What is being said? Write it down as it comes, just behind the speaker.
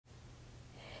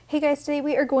Hey guys, today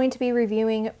we are going to be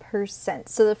reviewing percent.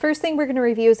 So the first thing we're going to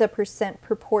review is a percent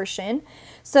proportion.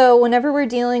 So whenever we're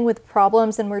dealing with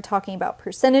problems and we're talking about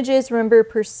percentages, remember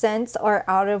percents are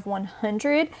out of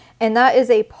 100, and that is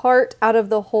a part out of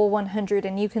the whole 100,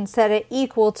 and you can set it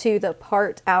equal to the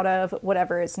part out of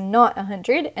whatever is not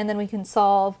 100, and then we can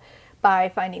solve by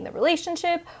finding the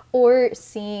relationship or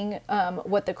seeing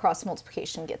what the cross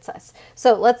multiplication gets us.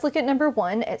 So let's look at number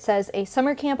 1. It says a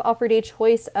summer camp offered a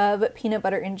choice of peanut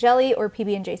butter and jelly or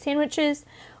PB&J sandwiches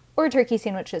or turkey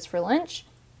sandwiches for lunch.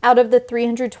 Out of the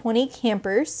 320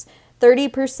 campers,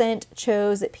 30%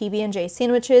 chose PB&J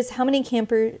sandwiches. How many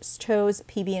campers chose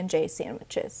PB&J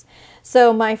sandwiches?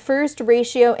 So my first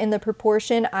ratio in the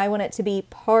proportion, I want it to be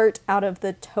part out of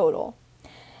the total.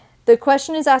 The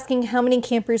question is asking how many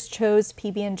campers chose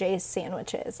PB&J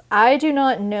sandwiches. I do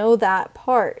not know that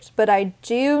part, but I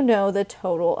do know the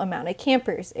total amount of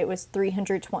campers. It was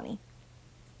 320.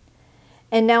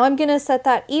 And now I'm going to set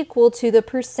that equal to the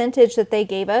percentage that they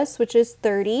gave us, which is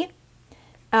 30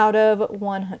 out of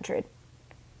 100.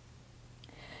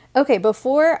 Okay,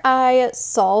 before I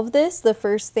solve this, the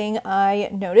first thing I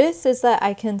notice is that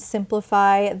I can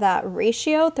simplify that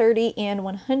ratio. 30 and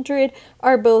 100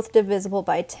 are both divisible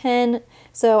by 10.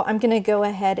 So I'm going to go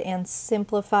ahead and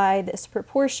simplify this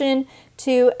proportion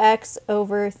to x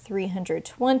over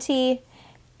 320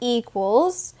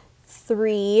 equals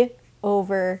 3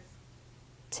 over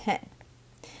 10.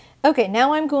 Okay,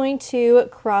 now I'm going to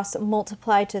cross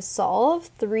multiply to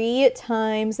solve. 3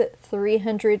 times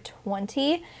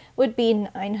 320 would be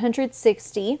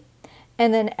 960,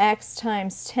 and then x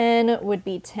times 10 would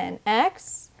be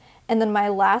 10x, and then my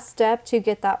last step to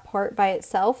get that part by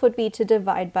itself would be to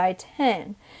divide by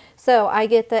 10. So I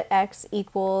get that x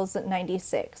equals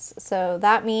 96. So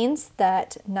that means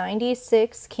that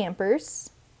 96 campers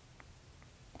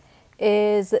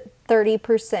is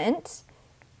 30%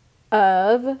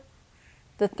 of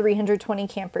the 320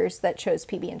 campers that chose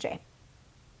PB&J.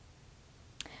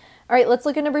 All right, let's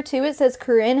look at number 2. It says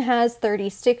Corinne has 30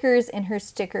 stickers in her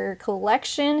sticker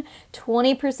collection.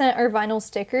 20% are vinyl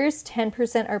stickers,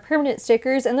 10% are permanent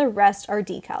stickers, and the rest are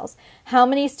decals. How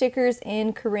many stickers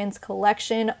in Corinne's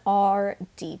collection are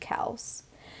decals?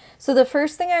 So the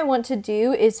first thing I want to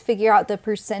do is figure out the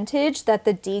percentage that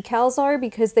the decals are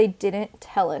because they didn't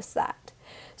tell us that.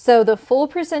 So the full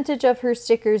percentage of her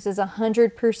stickers is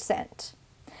 100%.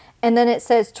 And then it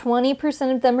says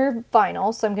 20% of them are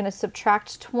vinyl, so I'm going to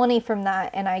subtract 20 from that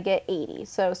and I get 80.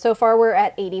 So far we're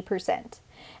at 80%.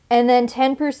 And then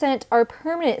 10% are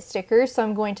permanent stickers, so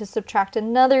I'm going to subtract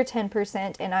another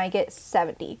 10% and I get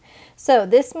 70. So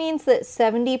this means that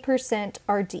 70%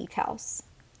 are decals.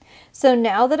 So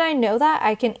now that I know that,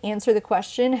 I can answer the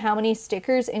question, how many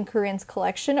stickers in Corinne's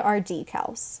collection are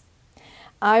decals?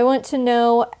 I want to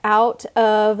know out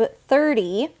of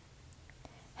 30,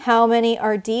 how many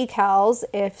are decals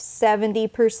if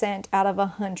 70% out of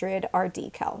 100 are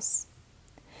decals?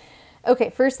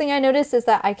 Okay, first thing I notice is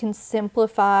that I can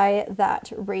simplify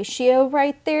that ratio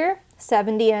right there.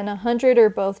 70 and 100 are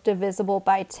both divisible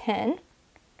by 10.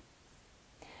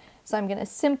 So I'm going to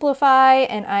simplify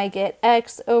and I get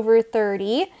x over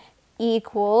 30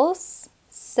 equals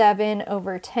 7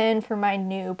 over 10 for my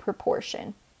new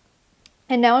proportion.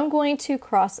 And now I'm going to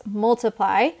cross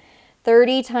multiply.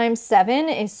 30 times 7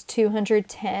 is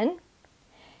 210,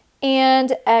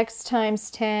 and x times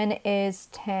 10 is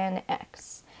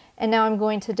 10x. And now I'm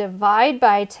going to divide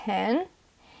by 10,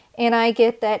 and I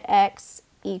get that x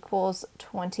equals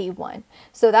 21.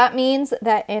 So that means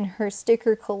that in her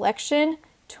sticker collection,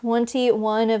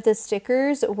 21 of the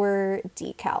stickers were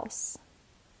decals.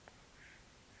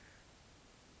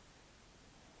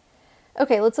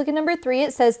 Okay, let's look at number 3.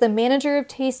 It says the manager of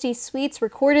Tasty Sweets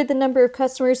recorded the number of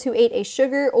customers who ate a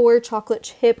sugar or chocolate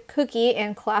chip cookie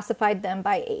and classified them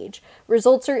by age.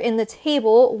 Results are in the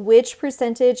table. Which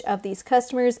percentage of these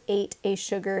customers ate a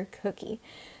sugar cookie?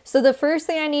 So the first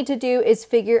thing I need to do is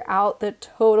figure out the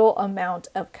total amount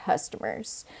of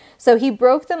customers. So he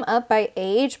broke them up by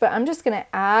age, but I'm just going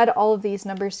to add all of these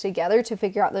numbers together to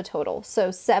figure out the total.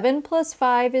 So 7 plus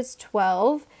 5 is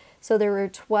 12. So there were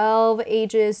 12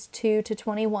 ages 2 to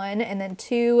 21, and then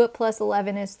 2 plus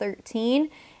 11 is 13,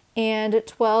 and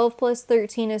 12 plus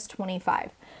 13 is 25.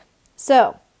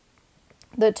 So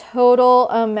the total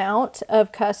amount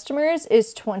of customers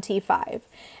is 25.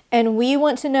 And we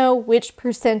want to know which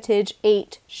percentage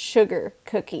ate sugar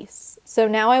cookies. So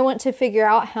now I want to figure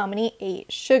out how many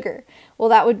ate sugar. Well,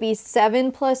 that would be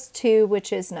 7 plus 2,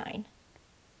 which is 9.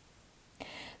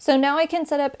 So now I can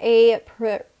set up a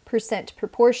percent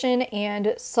proportion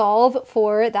and solve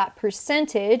for that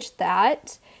percentage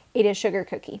that ate a sugar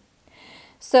cookie.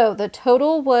 So the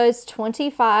total was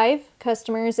 25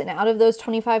 customers, and out of those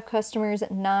 25 customers,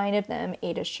 9 of them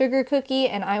ate a sugar cookie,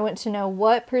 and I want to know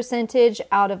what percentage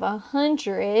out of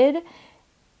 100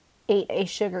 ate a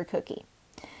sugar cookie.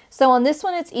 So on this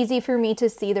one, it's easy for me to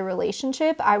see the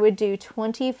relationship. I would do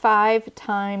 25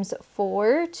 times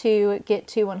 4 to get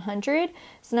to 100.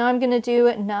 So now I'm going to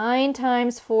do 9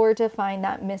 times 4 to find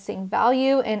that missing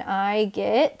value, and I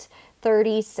get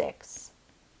 36.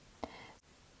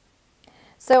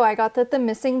 So I got that the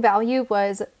missing value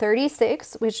was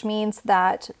 36, which means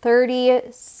that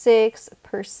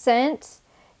 36%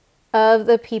 of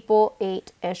the people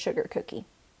ate a sugar cookie.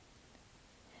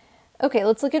 Okay,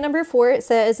 let's look at number 4. It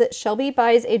says, Shelby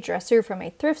buys a dresser from a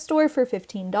thrift store for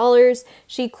 $15.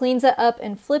 She cleans it up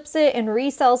and flips it and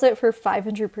resells it for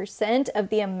 500% of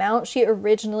the amount she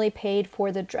originally paid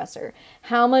for the dresser.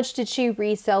 How much did she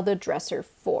resell the dresser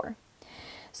for?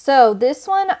 So this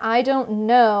one, I don't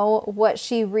know what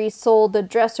she resold the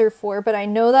dresser for, but I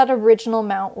know that original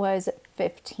amount was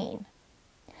 15.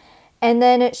 And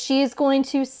then she's going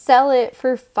to sell it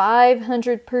for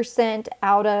 500%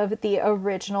 out of the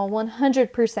original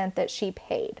 100% that she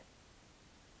paid.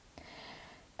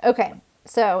 Okay,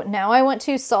 so now I want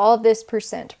to solve this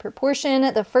percent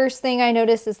proportion. The first thing I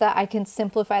notice is that I can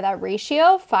simplify that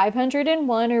ratio. 500 and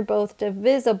 1 are both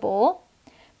divisible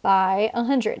by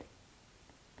 100.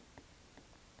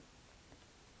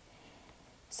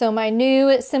 So my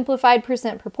new simplified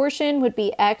percent proportion would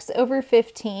be x over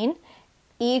 15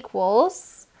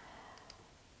 equals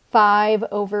 5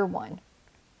 over 1.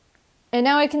 And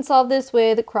now I can solve this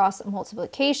with cross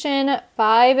multiplication.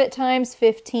 5 times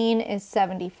 15 is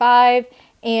 75,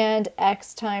 and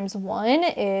x times 1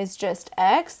 is just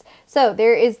x. So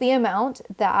there is the amount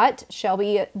that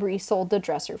Shelby resold the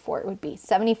dresser for. It would be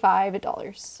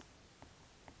 $75.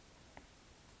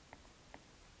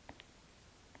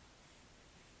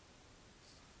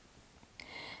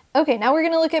 Okay, now we're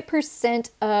going to look at percent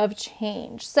of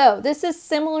change. So this is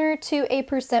similar to a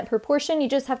percent proportion. You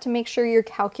just have to make sure you're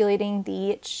calculating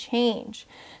the change.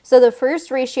 So the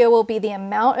first ratio will be the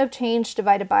amount of change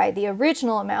divided by the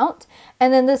original amount.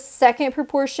 And then the second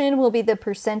proportion will be the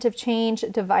percent of change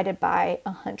divided by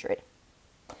 100.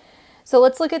 So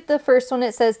let's look at the first one.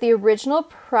 It says the original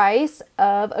price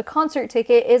of a concert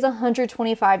ticket is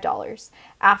 $125.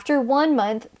 After 1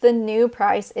 month, the new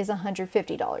price is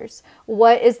 $150.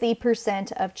 What is the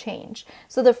percent of change?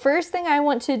 So the first thing I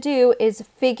want to do is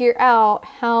figure out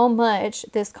how much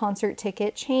this concert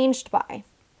ticket changed by.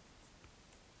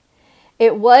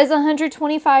 It was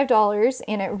 $125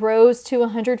 and it rose to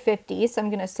 $150, so I'm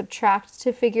going to subtract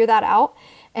to figure that out.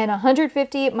 And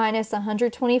 150 minus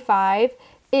 125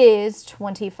 is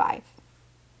 25.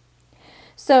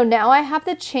 So now I have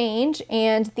the change,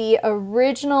 and the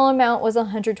original amount was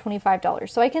 $125.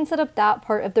 So I can set up that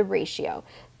part of the ratio.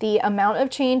 The amount of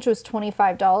change was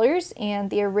 $25 and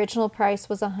the original price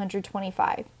was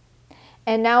 $125.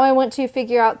 And now I want to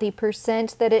figure out the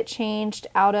percent that it changed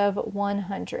out of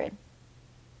 100.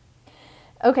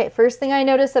 Okay, first thing I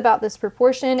notice about this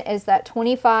proportion is that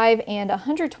 25 and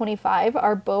 125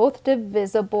 are both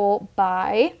divisible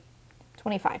by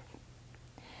 25.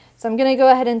 So I'm going to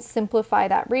go ahead and simplify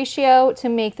that ratio to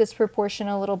make this proportion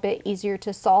a little bit easier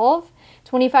to solve.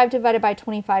 25 divided by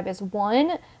 25 is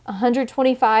 1.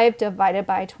 125 divided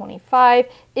by 25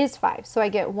 is 5. So I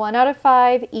get 1 out of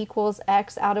 5 equals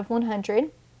x out of 100.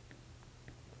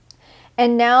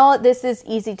 And now this is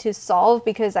easy to solve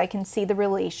because I can see the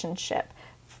relationship.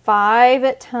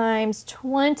 5 times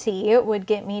 20 would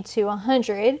get me to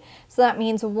 100. So that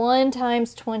means 1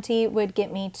 times 20 would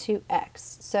get me to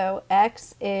x. So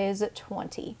x is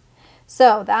 20.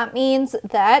 So that means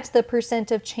that the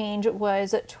percent of change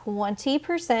was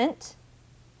 20%.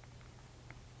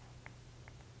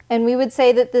 And we would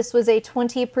say that this was a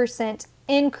 20%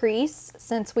 increase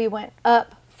since we went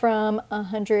up from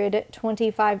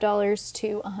 $125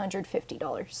 to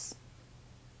 $150.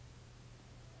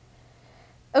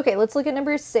 Okay, let's look at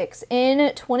number 6.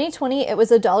 In 2020, it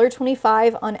was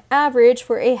 $1.25 on average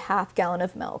for a half gallon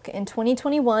of milk. In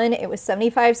 2021, it was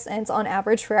 75 cents on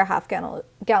average for a half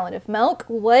gallon of milk.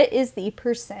 What is the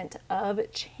percent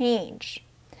of change?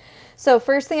 So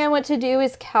first thing I want to do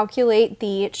is calculate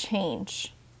the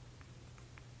change.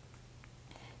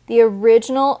 The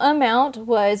original amount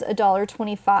was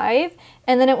 $1.25,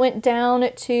 and then it went down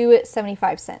to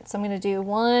 75 cents. So I'm going to do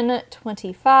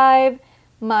 $1.25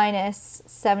 minus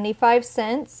 75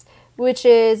 cents, which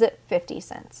is 50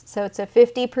 cents. So it's a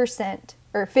 50%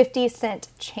 or 50 cent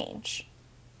change.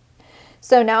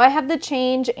 So now I have the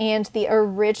change, and the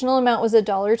original amount was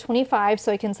 $1.25,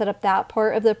 so I can set up that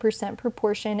part of the percent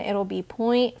proportion. It'll be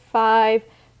 0.5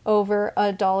 over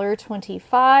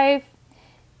 $1.25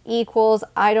 equals,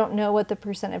 I don't know what the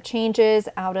percent of change is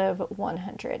out of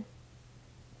 100.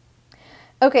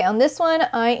 Okay, on this one,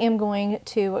 I am going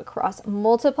to cross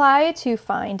multiply to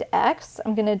find x.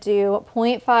 I'm going to do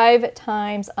 0.5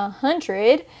 times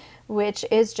 100, which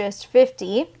is just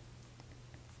 50.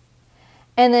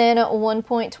 And then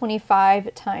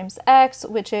 1.25 times x,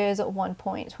 which is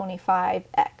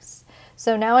 1.25x.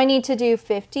 So now I need to do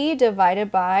 50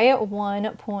 divided by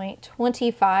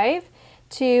 1.25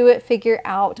 to figure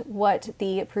out what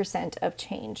the percent of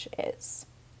change is.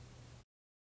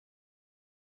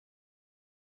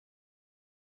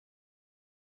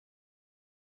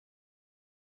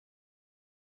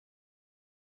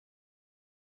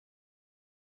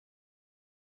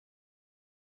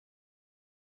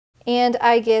 And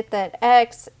I get that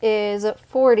x is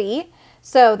 40.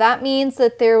 So that means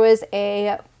that there was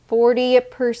a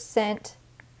 40%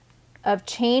 of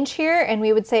change here, and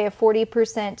we would say a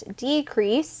 40%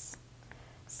 decrease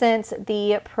since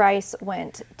the price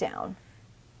went down.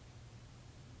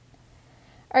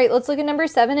 All right, let's look at number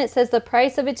 7. It says the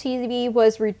price of a TV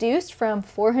was reduced from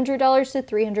 $400 to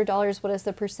 $300. What is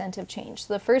the percent of change?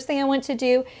 So the first thing I want to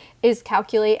do is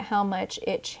calculate how much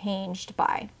it changed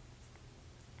by.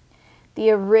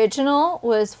 The original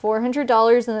was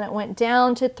 $400 and then it went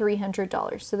down to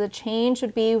 $300. So the change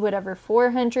would be whatever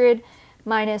 400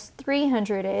 minus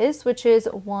 300 is, which is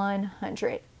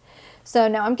 100. So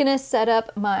now I'm going to set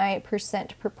up my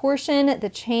percent proportion. The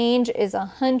change is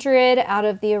 100 out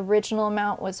of the original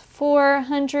amount was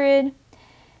 400,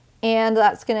 and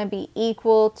that's going to be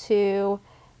equal to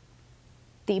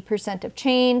the percent of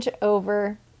change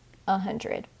over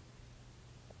 100.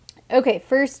 Okay,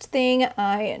 first thing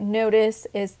I notice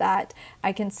is that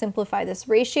I can simplify this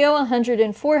ratio. 100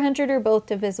 and 400 are both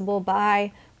divisible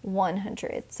by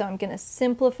 100. So I'm going to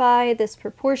simplify this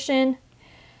proportion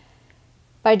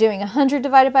by doing 100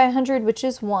 divided by 100, which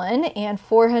is 1, and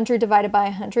 400 divided by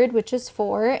 100, which is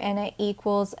 4, and it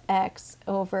equals x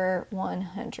over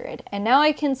 100. And now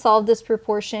I can solve this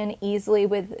proportion easily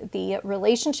with the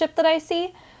relationship that I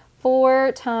see.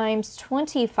 4 times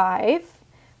 25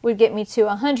 would get me to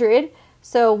 100,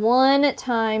 so 1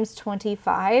 times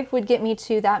 25 would get me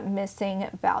to that missing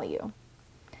value.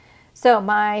 So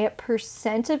my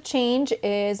percent of change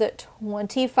is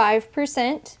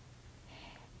 25%,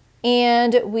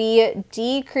 and we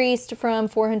decreased from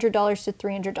 $400 to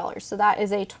 $300, so that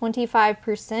is a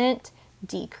 25%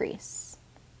 decrease.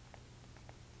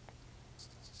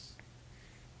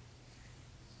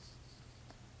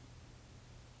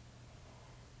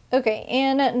 Okay,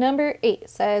 and number 8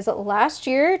 says, last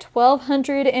year,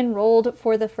 1,200 enrolled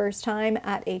for the first time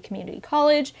at a community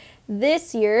college.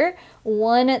 This year,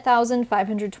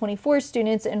 1,524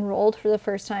 students enrolled for the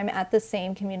first time at the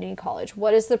same community college.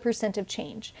 What is the percent of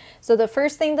change? So the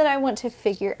first thing that I want to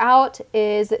figure out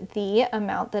is the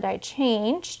amount that I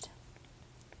changed.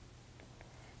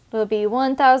 It'll be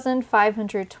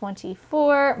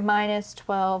 1,524 minus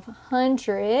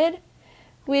 1,200,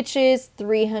 which is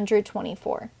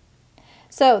 324.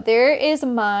 So there is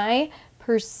my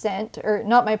percent, or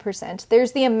not my percent,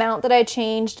 there's the amount that I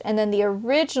changed, and then the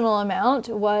original amount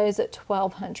was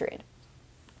 1,200.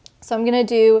 So I'm going to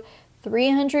do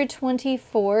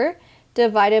 324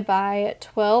 divided by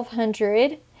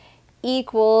 1,200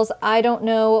 equals, I don't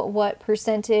know what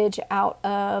percentage out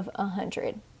of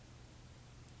 100.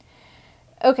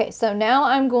 Okay, so now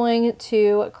I'm going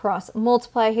to cross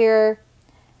multiply here.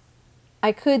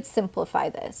 I could simplify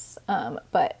this,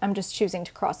 but I'm just choosing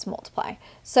to cross multiply.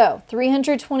 So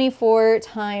 324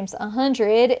 times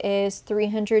 100 is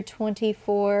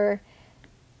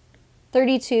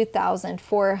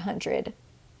 32,400.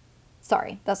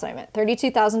 Sorry, that's what I meant,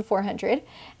 32,400.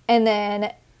 And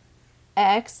then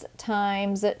x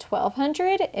times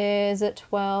 1,200 is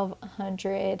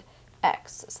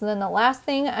 1,200x. So then the last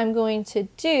thing I'm going to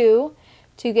do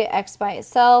to get x by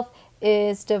itself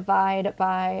is divide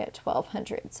by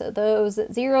 1,200. So those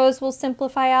zeros will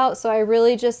simplify out. So I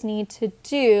really just need to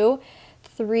do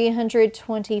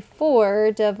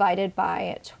 324 divided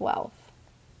by 12.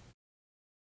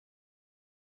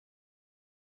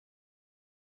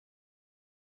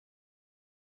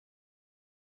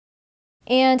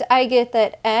 And I get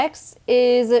that x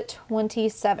is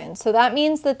 27. So that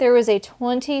means that there was a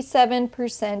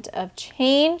 27% of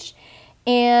change,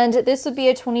 and this would be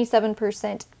a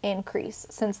 27% increase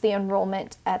since the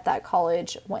enrollment at that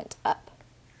college went up.